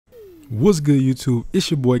What's good, YouTube?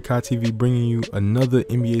 It's your boy KhiTV bringing you another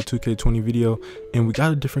NBA 2K20 video, and we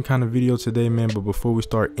got a different kind of video today, man. But before we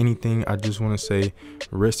start anything, I just want to say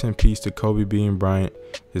rest in peace to Kobe Bean Bryant,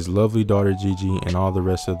 his lovely daughter Gigi, and all the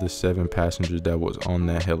rest of the 7 passengers that was on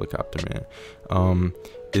that helicopter, man.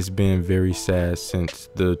 It's been very sad since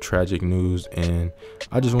the tragic news, and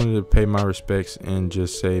I just wanted to pay my respects and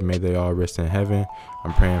just say may they all rest in heaven.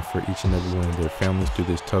 I'm praying for each and every one of their families through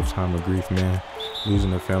this tough time of grief, man.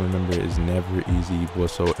 Losing a family member is never easy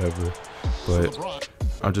whatsoever, but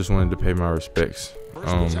I just wanted to pay my respects.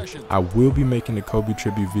 I will be making a Kobe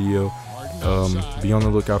tribute video. Be on the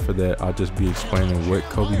lookout for that. I'll just be explaining what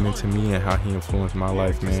Kobe meant to me and how he influenced my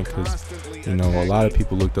life, man, because you know, a lot of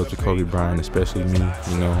people looked up to Kobe Bryant, especially me.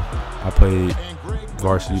 You know, I played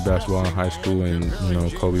varsity basketball in high school, and you know,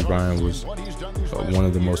 Kobe Bryant was one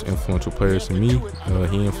of the most influential players to me.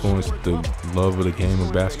 He influenced the love of the game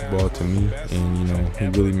of basketball to me, and you know, he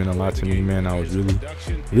really meant a lot to me, man. I was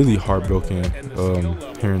really heartbroken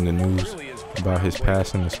hearing the news about his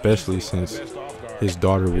passing, especially since his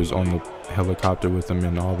daughter was on the helicopter with him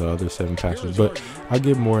and all the other 7 passengers. But I'll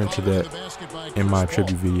get more into that in my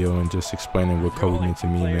tribute video and just explaining what Kobe meant to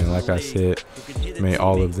me, man. Like I said, may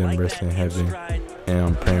all of them rest in heaven, and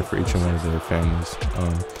I'm praying for each and one of their families.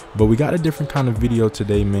 But we got a different kind of video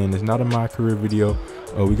today, man. It's not a My Career video.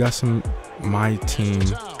 We got some My Team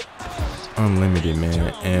Unlimited,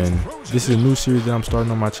 man, and this is a new series that I'm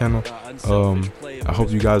starting on my channel. I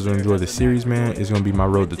hope you guys will enjoy the series, man. It's gonna be my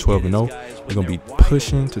road to 12-0. We're gonna be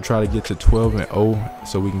pushing to try to get to 12-0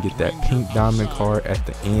 so we can get that pink diamond card at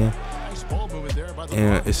the end,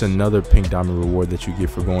 and it's another pink diamond reward that you get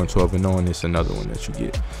for going 12-0, and it's another one that you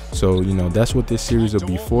get. So you know, that's what this series will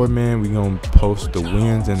be for, man. We're gonna post the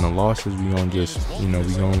wins and the losses. We're gonna just, you know,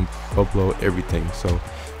 we're gonna upload everything. So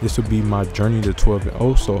this will be my journey to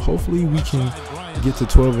 12-0. So hopefully we can get to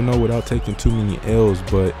 12-0 without taking too many L's.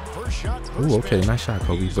 But oh, okay, nice shot,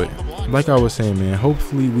 Kobe. But like I was saying, man,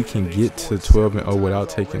 hopefully we can get to 12-0 without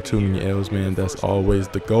taking too many L's, man. That's always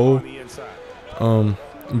the goal.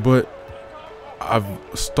 But I've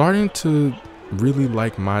starting to really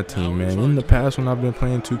like my team, man. In the past, when I've been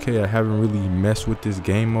playing 2K, I haven't really messed with this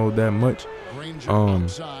game mode that much.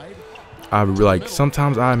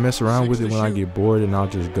 Sometimes I mess around with it when I get bored, and I'll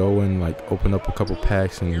just go and like open up a couple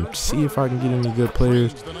packs and see if I can get any good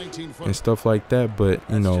players and stuff like that. But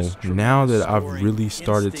you know, now that I've really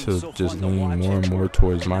started to just lean more and more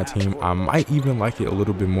towards my team, I might even like it a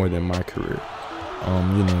little bit more than my career.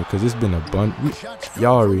 You know, because it's been a bunch,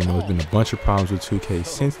 y'all already know, it's been a bunch of problems with 2K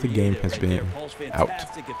since the game has been out.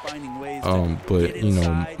 But you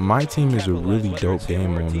know, my team is a really dope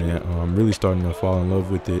game mode, man. I'm really starting to fall in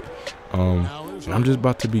love with it. I'm just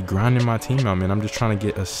about to be grinding my team out, man. I'm just trying to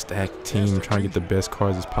get a stacked team, trying to get the best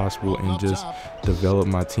cards as possible, and just develop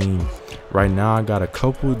my team. Right now, I got a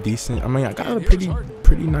couple decent. I got a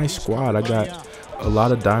pretty nice squad. I got a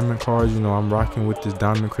lot of diamond cards. You know, I'm rocking with this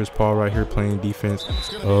diamond Chris Paul right here playing defense.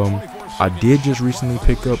 I did just recently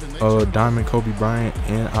pick up diamond Kobe Bryant,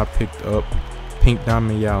 and I picked up pink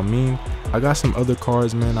diamond Yao Ming. I got some other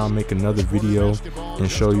cards, man. I'll make another video and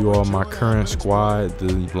show you all my current squad, the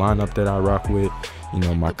lineup that I rock with, you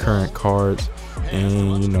know, my current cards,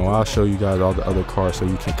 and you know, I'll show you guys all the other cards so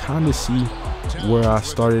you can kind of see where I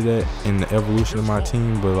started at in the evolution of my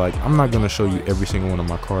team. But like, I'm not gonna show you every single one of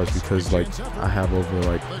my cards because like I have over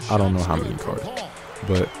like I don't know how many cards,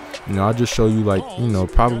 but you know, I'll just show you like, you know,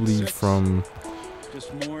 probably from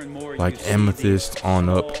like amethyst on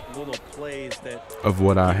up of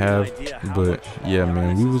what I have. But yeah,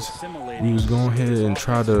 man, we was going ahead and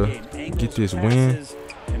try to get this win.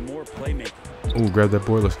 Oh, grab that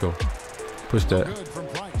board, let's go. Push that,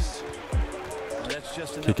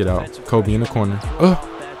 kick it out. Kobe in the corner.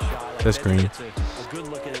 That's green.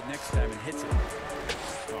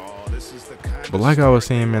 But like I was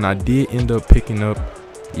saying, man, I did end up picking up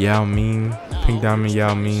Yao Ming, pink diamond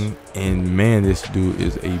Yao Ming, and man, this dude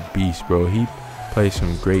is a beast, bro. He plays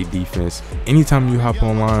some great defense. Anytime you hop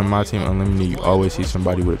online My Team Unlimited, you always see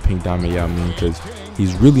somebody with a pink diamond Yao Ming because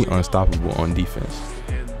he's really unstoppable on defense.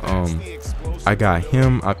 I got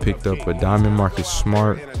him. I picked up a diamond Marcus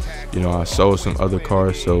Smart. You know, I sold some other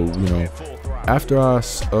cards, so you know, after I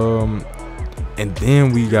and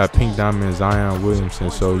then we got pink diamond Zion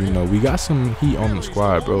Williamson. So you know, we got some heat on the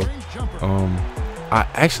squad, bro. I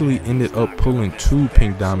actually ended up pulling 2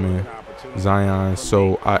 pink diamond Zion,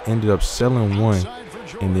 so I ended up selling 1,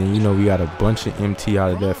 and then you know, we got a bunch of MT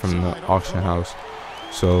out of that from the auction house.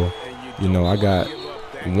 So you know, I got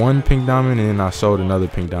 1 pink diamond, and then I sold another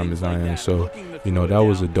pink diamond Zion. So you know, that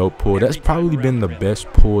was a dope pull. That's probably been the best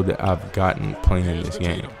pull that I've gotten playing this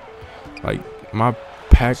game. Like, my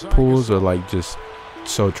pack pulls are like just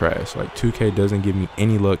so trash. Like 2K doesn't give me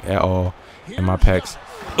any luck at all in my packs.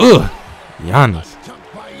 Ugh, Giannis.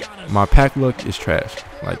 My pack luck is trash.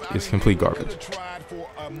 Like, it's complete garbage.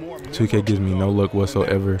 2K gives me no luck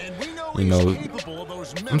whatsoever. You know,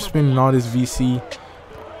 I'm spending all this VC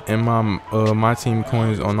and my team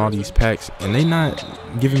coins on all these packs, and they not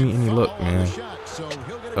giving me any luck, man.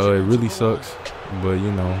 It really sucks, but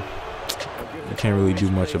you know, you can't really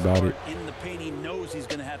do much about it.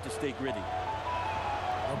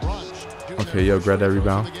 Okay, yo, grab that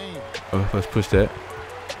rebound. Let's push that.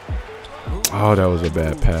 Oh, that was a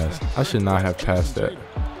bad pass. I should not have passed that.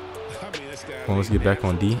 Well, let's get back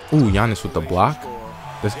on D. Ooh, Giannis with the block.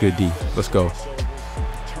 That's good D. Let's go.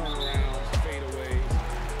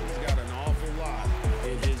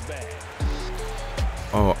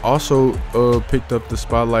 Also picked up the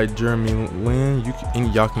Spotlight Jeremy Lin.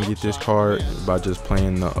 Y'all can get this card by just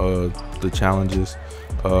playing the challenges.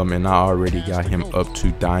 And I already got him up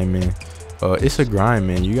to diamond. It's a grind,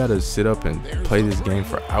 man. You gotta sit up and play this game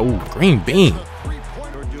for green bean.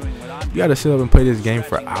 You gotta sit up and play this game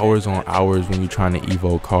for hours on hours when you're trying to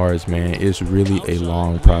evo cards, man. It's really a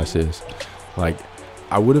long process. Like,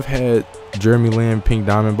 I would have had Jeremy Lin pink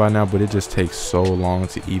diamond by now, but it just takes so long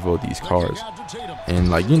to evo these cards. And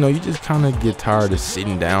like, you know, you just kind of get tired of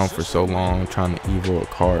sitting down for so long trying to evo a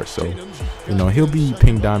card. So, you know, he'll be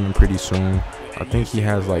pink diamond pretty soon. I think he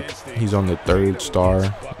has he's on the 3rd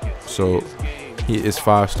star. So he is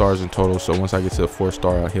 5 stars in total. So once I get to the 4th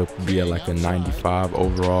star, he'll be at like a 95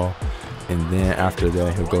 overall. And then after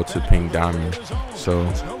that, he'll go to pink diamond. So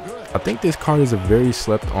I think this card is a very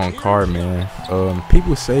slept on card, man.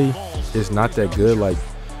 People say it's not that good, like,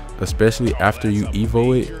 especially after you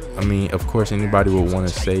evo it. I mean, of course, anybody would want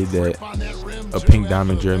to say that a pink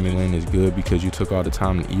diamond Jeremy Lin is good because you took all the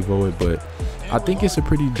time to evo it, but I think it's a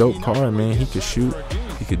pretty dope card, man. He could shoot,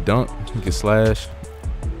 he could dunk, he could slash,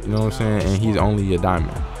 you know what I'm saying, and he's only a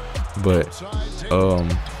diamond. But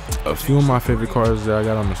a few of my favorite cards that I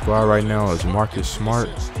got on the squad right now is Marcus Smart,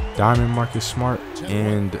 Diamond Marcus Smart,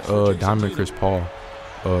 and Diamond Chris Paul.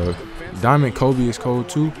 Diamond Kobe is cold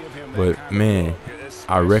too, but man,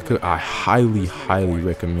 I highly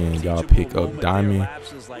recommend y'all pick up Diamond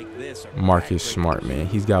Marcus Smart, man.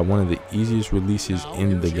 He's got one of the easiest releases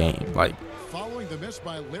in the game. Like,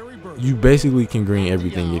 you basically can green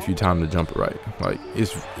everything if you time the jumper right. Like,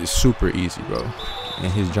 it's super easy, bro.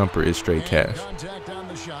 And his jumper is straight cash.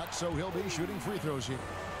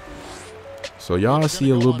 So y'all see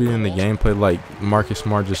a little bit in the gameplay, like Marcus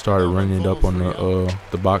Smart just started running it up on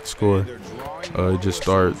the box score. Just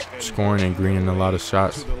start scoring and greening a lot of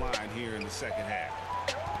shots.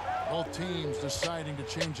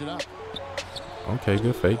 Okay,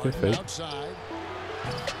 good fake, good fake.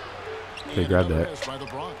 Okay, grab that.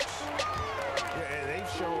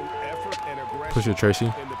 Push it, Tracy.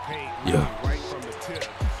 Yeah.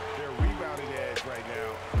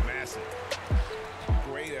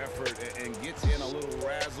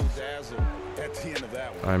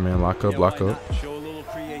 All right, man, lock up, lock up.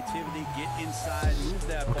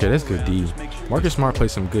 Okay, that's good D. Marcus Smart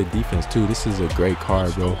plays some good defense too. This is a great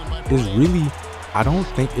card, bro. It's really, I don't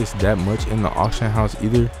think it's that much in the auction house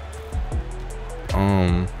either.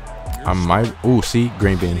 I might, see,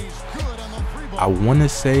 green bean. I want to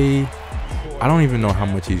say, I don't even know how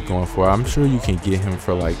much he's going for. I'm sure you can get him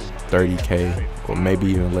for like 30K or maybe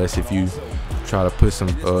even less. If you try to put some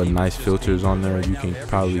nice filters on there, you can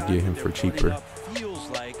probably get him for cheaper.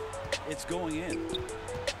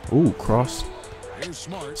 Ooh, cross.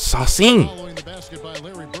 Saucing.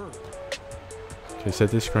 Okay, set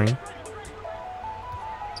this screen.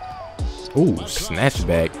 Ooh, snatch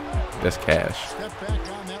back. That's cash.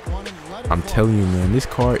 I'm telling you, man, this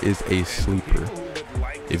card is a sleeper.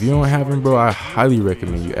 If you don't have him, bro, I highly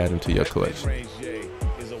recommend you add him to your collection.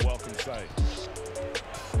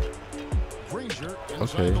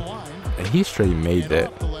 Okay, and he straight made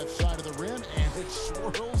that.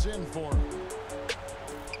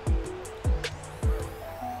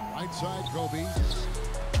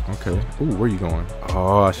 Okay. Ooh, where you going?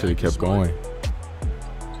 Oh, I should have kept going.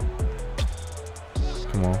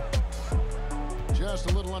 Come on. Just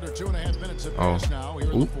a little under 2.5 minutes of pass now.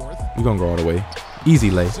 Here in the fourth. You're gonna go all the way. Easy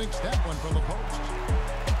lay. Smart's got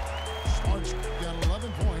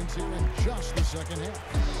 11 points here in just the second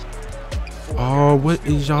half. Oh, what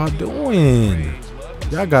is y'all doing?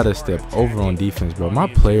 Y'all gotta step over on defense, bro. My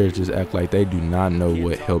players just act like they do not know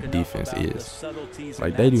what help defense is.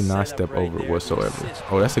 Like, they do not step over whatsoever.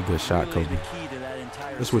 Oh, that's a good shot, Kobe.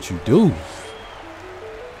 That's what you do.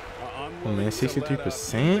 Oh man,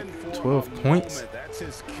 63%, 12 points.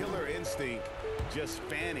 just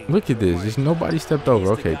fanning. Look at this. Just nobody stepped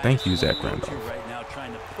over. Okay, thank you, Zach Randolph. Right now,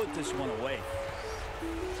 trying to put this one away.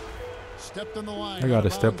 Stepped in the line. I gotta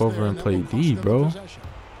step over and play D, bro.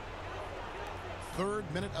 Third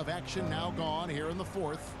minute of action now gone here in the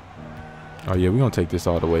fourth. Oh yeah, we're gonna take this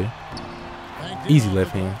all the way. Easy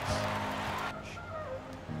left hand.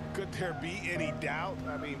 Could there be any doubt?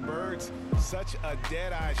 I mean, Bird's such a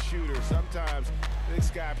dead-eye shooter. Sometimes this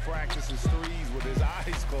guy practices threes with his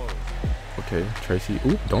eyes closed. Okay, Tracy.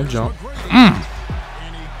 Ooh, don't jump. And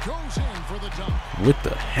he goes in for the dunk. With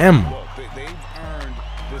the hem. Look, they've earned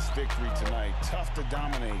this victory tonight. Tough to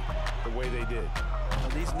dominate the way they did. Well,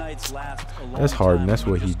 these nights last a long That's hard, and that's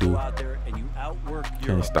time. what You he just go do. out there and you outwork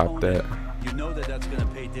your Can't stop opponent. that. You know that that's going to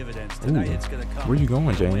pay dividends tonight. Ooh, It's going to come. where you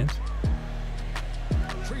going, James?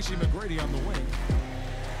 Tracy McGrady on the wing.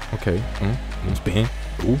 Okay, spin.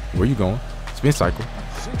 Ooh, where you going? Spin cycle.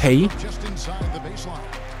 Hey. Just inside the baseline.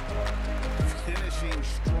 Finishing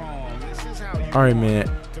strong. This is how you All right, man.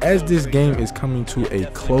 As this game is coming to a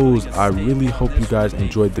close, I really hope you guys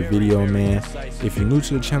enjoyed the video, man. If you're new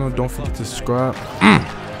to the channel, don't forget to subscribe.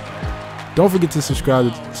 Don't forget to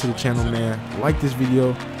subscribe to the channel, man. Like this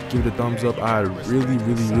video, give it a thumbs up. I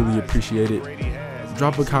really appreciate it.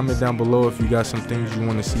 Drop a comment down below if you got some things you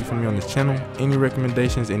want to see from me on this channel. Any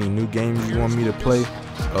recommendations, any new games you want me to play.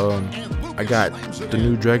 I got the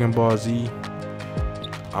new Dragon Ball Z.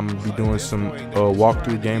 I'm gonna be doing some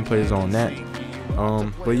walkthrough gameplays on that.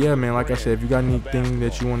 But yeah, man, like I said, if you got anything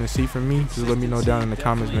that you want to see from me, just let me know down in the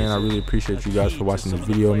comments, man. I really appreciate you guys for watching this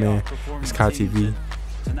video, man. It's KhiTV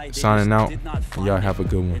signing out. Y'all have a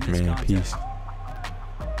good one, man. Peace.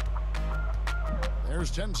 There's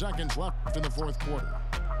 10 seconds left in the fourth quarter.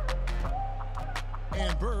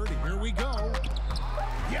 And Bird, here we go.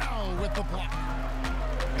 Yao with the block.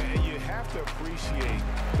 And you have to appreciate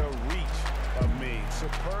the reach of me.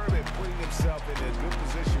 Superb at putting himself in a good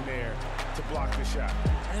position there to block the shot.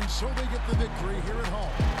 And so they get the victory here at home.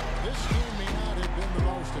 This game may not have been the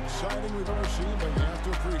most exciting we've ever seen, but you have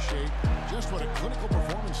to appreciate just what a clinical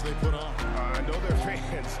performance they put on.